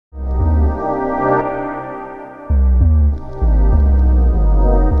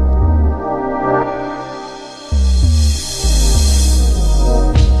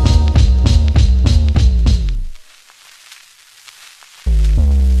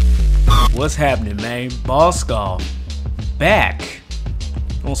What's happening, man? Boss Golf back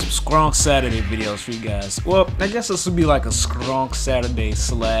on some Skronk Saturday videos for you guys. Well, I guess this would be like a Skronk Saturday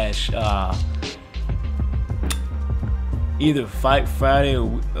slash either Fight Friday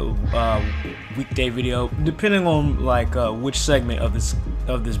or weekday video, depending on like which segment of this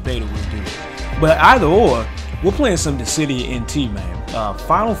beta we'll do. But either or, we're playing some Dissidia NT, man.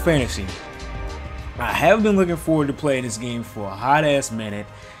 Final Fantasy. I have been looking forward to playing this game for a hot ass minute.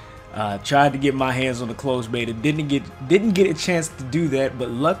 Tried to get my hands on the closed beta, didn't get a chance to do that, but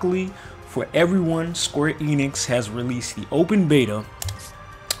luckily for everyone, Square Enix has released the open beta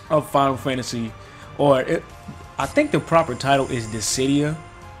of Final Fantasy, I think the proper title is Dissidia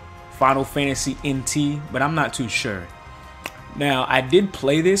Final Fantasy NT, but I'm not too sure. Now, I did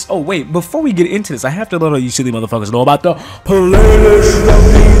play this. Oh wait, before we get into this, I have to let all you silly motherfuckers know about the playlist of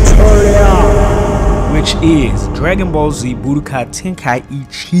Eternia, which is Dragon Ball Z Budokai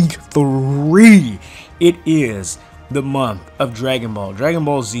Tenkaichi 3. It is the month of Dragon Ball. Dragon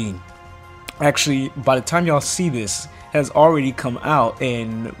Ball Z, actually, by the time y'all see this, has already come out,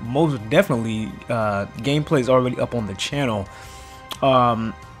 and most definitely gameplay is already up on the channel.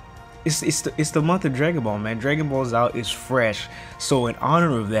 It's the month of Dragon Ball, man. Dragon Ball's out, is fresh. So in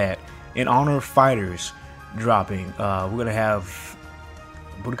honor of that, in honor of fighters dropping, we're gonna have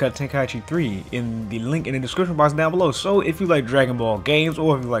Budokai Tenkaichi 3 in the link in the description box down below. So if you like Dragon Ball games,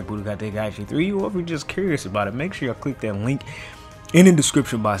 or if you like Budokai Tenkaichi 3, or if you're just curious about it, make sure you click that link in the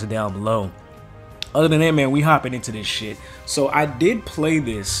description box down below. Other than that, man, we hopping into this shit. So I did play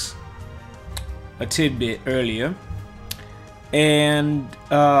this a tidbit earlier, and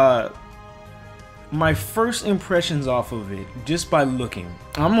my first impressions off of it, just by looking,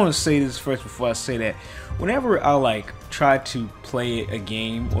 I'm gonna say this first before I say that. Whenever I like try to play a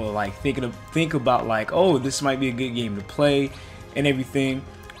game, or like think about like, oh, this might be a good game to play and everything,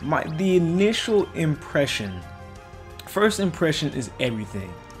 the initial impression, first impression is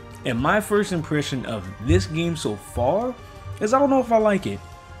everything. And my first impression of this game so far is I don't know if I like it.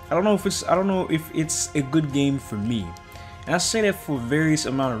 I don't know if it's a good game for me. And I say that for various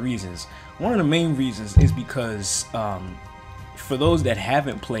amount of reasons. One of the main reasons is because for those that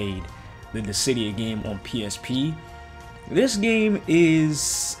haven't played the Dissidia game on PSP, this game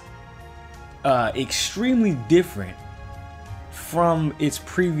is extremely different from its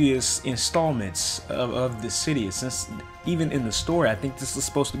previous installments of Dissidia. Since even in the story, I think this is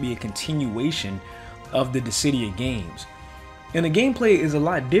supposed to be a continuation of the Dissidia games, and the gameplay is a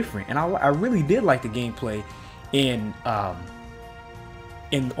lot different. And I really did like the gameplay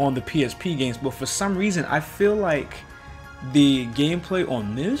on the PSP games, but for some reason I feel like the gameplay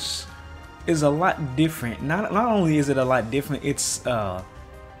on this is a lot different. Not only is it a lot different, it's not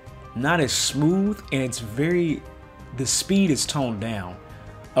as smooth, and it's the speed is toned down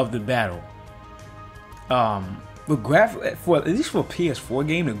of the battle. The at least for a PS4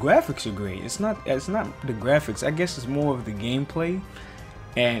 game, the graphics are great. It's not the graphics. I guess it's more of the gameplay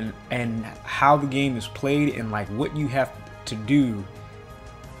and how the game is played, and like what you have to do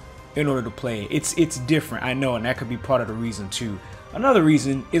in order to play it. It's different, I know, and that could be part of the reason too. Another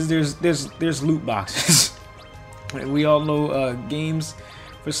reason is there's loot boxes. We all know games,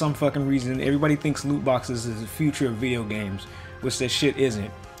 for some fucking reason, everybody thinks loot boxes is the future of video games, which that shit isn't.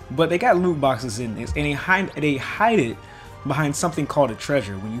 But they got loot boxes in this, and they hide it behind something called a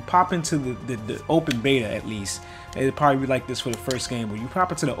treasure. When you pop into the open beta, at least, it'll probably be like this for the first game, where you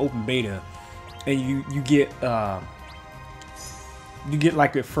pop into the open beta and you get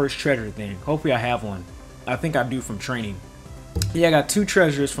like your first treasure thing. Hopefully I have one. I think I do from training. Yeah, I got 2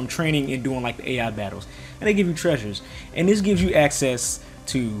 treasures from training and doing like the AI battles, and they give you treasures, and this gives you access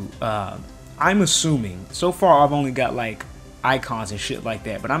to I'm assuming, so far I've only got like icons and shit like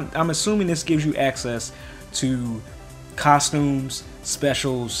that, but I'm assuming this gives you access to costumes,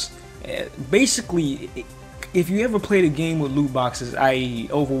 specials. Basically, if you ever played a game with loot boxes, i.e.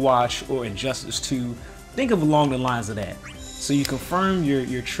 Overwatch or Injustice 2, think of along the lines of that. So you confirm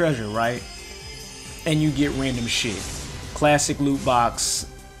your treasure, right, and you get random shit. Classic loot box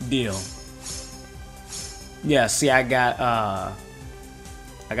deal. Yeah, see, I got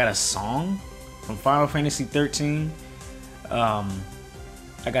a song from Final Fantasy 13. I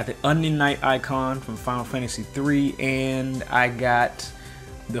got the Onion Knight icon from Final Fantasy 3, and I got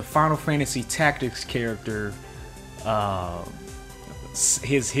the Final Fantasy Tactics character,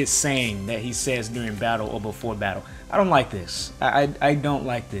 his saying that he says during battle or before battle. I don't like this. I don't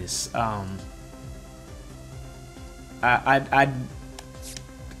like this.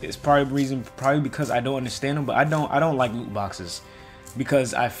 It's probably because I don't understand them, but I don't like loot boxes,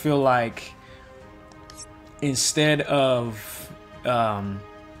 because I feel like instead of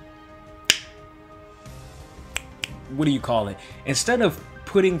what do you call it? Instead of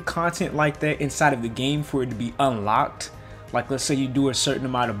putting content like that inside of the game for it to be unlocked, like let's say you do a certain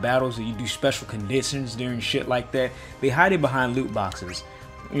amount of battles or you do special conditions during shit like that, they hide it behind loot boxes.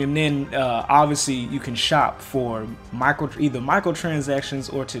 And then obviously you can shop for either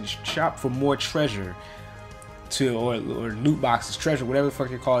microtransactions or to shop for more treasure or loot boxes, treasure, whatever the fuck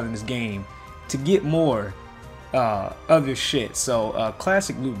you call it in this game, to get more other shit. So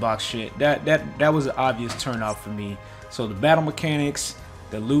classic loot box shit, that was an obvious turn off for me. So the battle mechanics,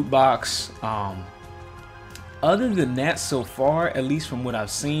 the loot box, other than that, so far, at least from what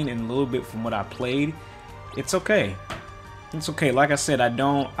I've seen and a little bit from what I played, it's okay. It's okay. Like I said,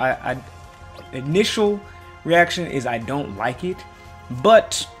 initial reaction is I don't like it,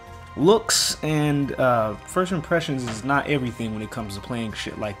 but looks and first impressions is not everything when it comes to playing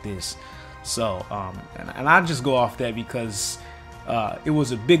shit like this. So and I just go off that because it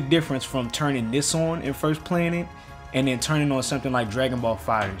was a big difference from turning this on and first playing it and then turning on something like Dragon Ball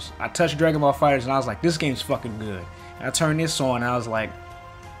FighterZ. I touched Dragon Ball FighterZ and I was like, this game's fucking good. And I turned this on and I was like,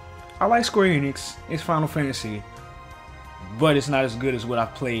 I like Square Enix, it's Final Fantasy, but it's not as good as what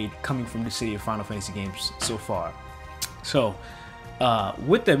I've played coming from Dissidia Final Fantasy games so far. So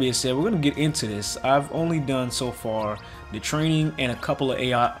with that being said, we're going to get into this. I've only done so far the training and a couple of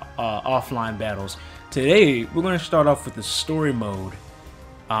AI offline battles. Today we're going to start off with the story mode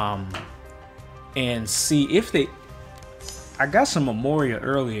and see if I got some Memoria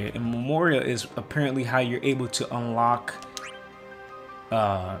earlier, and Memoria is apparently how you're able to unlock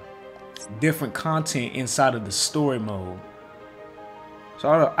different content inside of the story mode.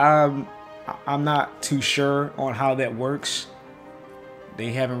 So I'm not too sure on how that works.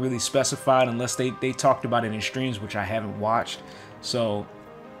 They haven't really specified unless they talked about it in streams, which I haven't watched. So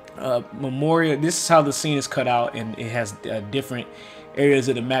Memoria, this is how the scene is cut out, and it has different areas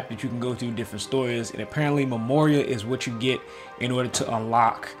of the map that you can go through, different stories, and apparently Memoria is what you get in order to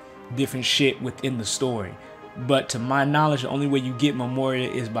unlock different shit within the story. But to my knowledge, the only way you get Memoria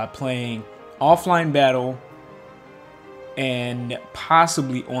is by playing offline battle and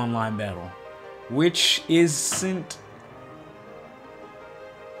possibly online battle, which isn't,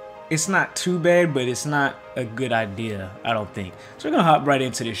 it's not too bad, but it's not a good idea, I don't think. So we're gonna hop right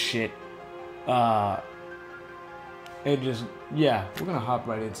into this shit. Yeah, we're gonna hop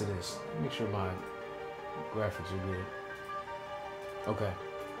right into this. Make sure my graphics are good. Okay.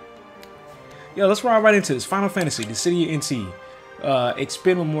 Yo, let's ride right into this. Final Fantasy, Dissidia NT.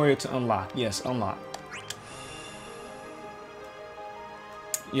 Expend Memoria to unlock. Yes, unlock.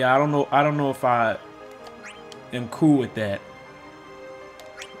 Yeah, I don't know if I am cool with that.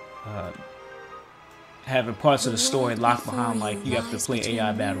 Having parts of the story locked behind, like you have to play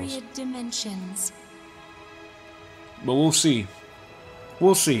AI battles. But we'll see.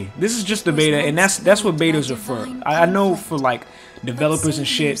 We'll see. This is just the beta, and that's what betas are for. I know for like developers and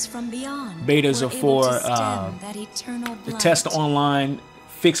shit, betas are for to test online,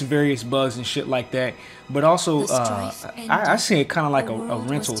 fix various bugs and shit like that. But also, I see it kind of like a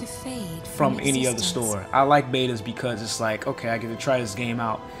rental from any other store. I like betas because it's like, okay, I get to try this game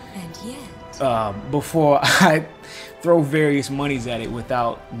out before I throw various monies at it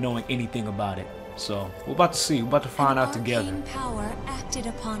without knowing anything about it. So we're about to see. We're about to find out together. Power acted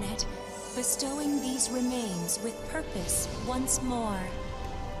upon it, bestowing these remains with purpose once more.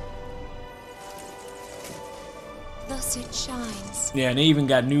 Thus it shines. Yeah, and they even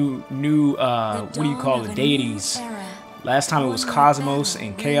got new what do you call it, deities. Last time it was Cosmos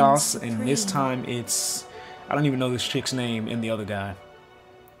and Chaos, and this time it's, I don't even know this chick's name and the other guy.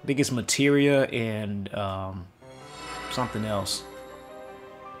 I think it's Materia and something else.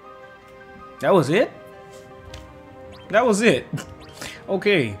 That was it? That was it.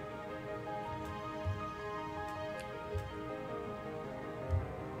 Okay.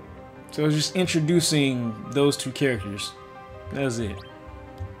 So it's just introducing those two characters. That was it.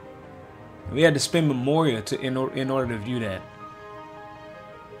 We had to spend Memoria in order to view that.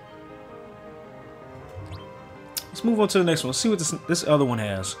 Let's move on to the next one. Let's see what this other one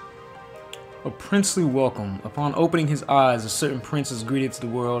has. A princely welcome. Upon opening his eyes, a certain prince is greeted to the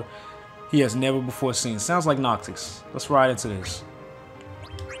world he has never before seen. Sounds like Noctis. Let's ride into this.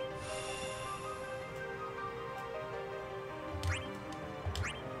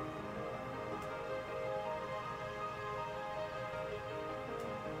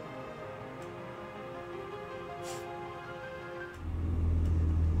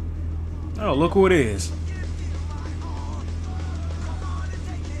 Oh, look who it is.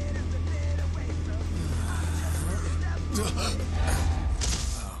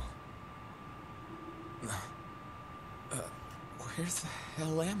 Where the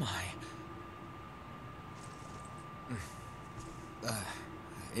hell am I?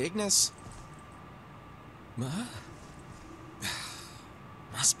 Ignis?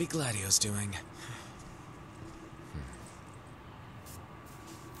 Must be Gladio's doing.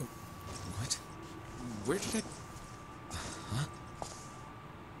 What? Where did it... Huh?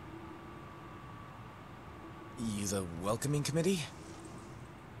 You the welcoming committee?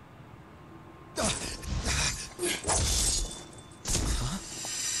 Huh?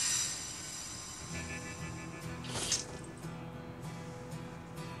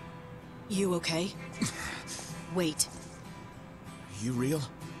 You okay? Wait. You real?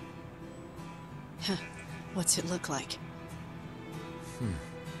 Huh. What's it look like?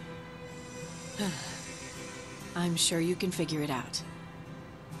 I'm sure you can figure it out.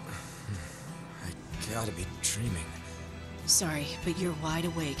 I gotta be dreaming. Sorry, but you're wide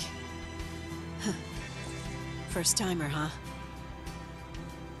awake. Huh. First timer, huh?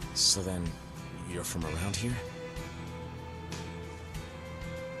 So then, you're from around here?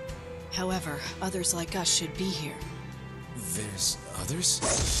 However, others like us should be here. There's others?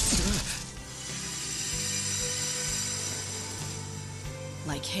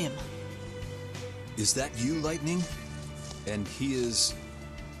 Like him. Is that you, Lightning? And he is...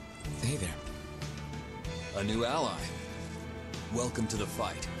 Hey there. a new ally. Welcome to the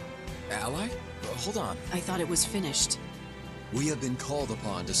fight. Ally? Hold on. I thought it was finished. We have been called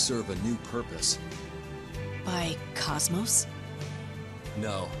upon to serve a new purpose. By Cosmos?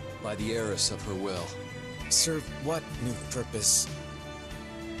 No, by the heiress of her will. Serve what new purpose?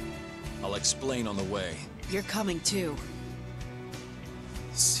 I'll explain on the way. You're coming too.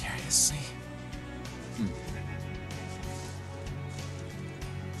 Seriously?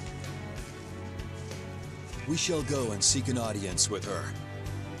 We shall go and seek an audience with her.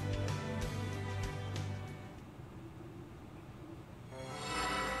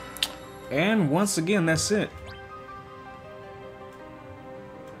 And once again, that's it.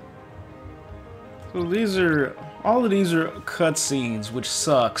 So all of these are cutscenes, which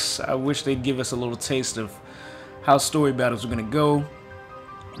sucks. I wish they'd give us a little taste of how story battles are gonna go.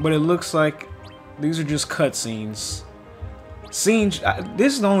 But it looks like these are just cutscenes.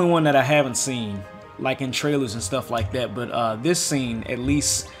 This is the only one that I haven't seen, like in trailers and stuff like that. But this scene, at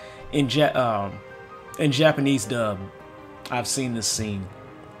least in Japanese dub, I've seen this scene.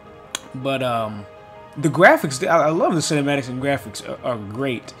 But the graphics, I love the cinematics and graphics are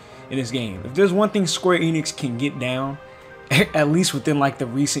great in this game. If there's one thing Square Enix can get down, at least within like the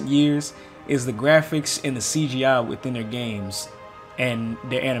recent years, is the graphics and the CGI within their games and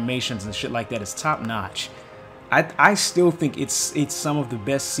their animations and shit like that is top notch. I still think it's some of the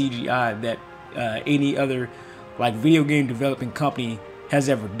best CGI that any other like video game developing company has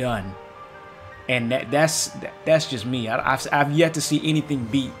ever done. And that's just me. I've yet to see anything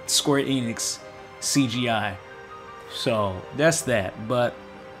beat Square Enix CGI. So that's that. But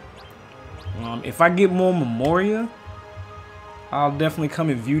if I get more Memoria, I'll definitely come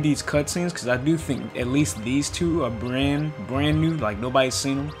and view these cutscenes, because I do think at least these two are brand new. Like nobody's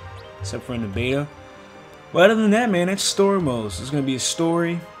seen them except for in the beta. But other than that, man, it's story modes. It's gonna be a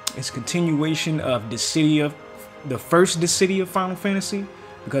story. It's a continuation of Dissidia, the first Dissidia Final Fantasy,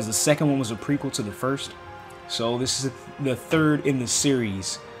 because the second one was a prequel to the first. So this is the third in the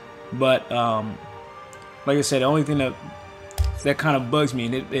series. But like I said, the only thing that kind of bugs me,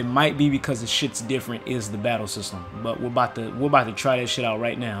 and it might be because the shit's different, is the battle system. But we're about to try that shit out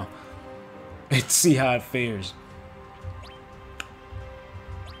right now and see how it fares.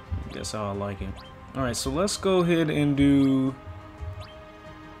 That's how I like it. All right, so let's go ahead and do.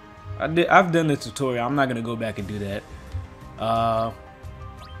 I've done the tutorial. I'm not gonna go back and do that.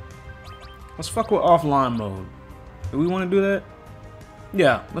 Let's fuck with offline mode. Do we want to do that?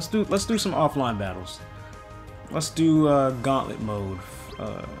 Yeah, let's do some offline battles. Let's do gauntlet mode.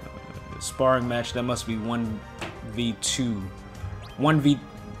 Sparring match. That must be 1v2.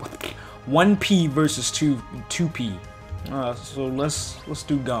 1p versus 2p. So let's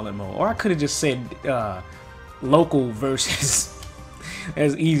do gauntlet mode. Or I could have just said local versus.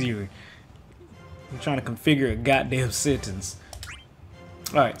 That's easier. I'm trying to configure a goddamn sentence.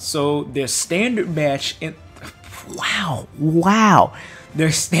 Alright, so there's standard match in wow.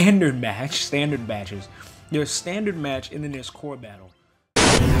 There's standard matches. There's standard match and then there's core battle.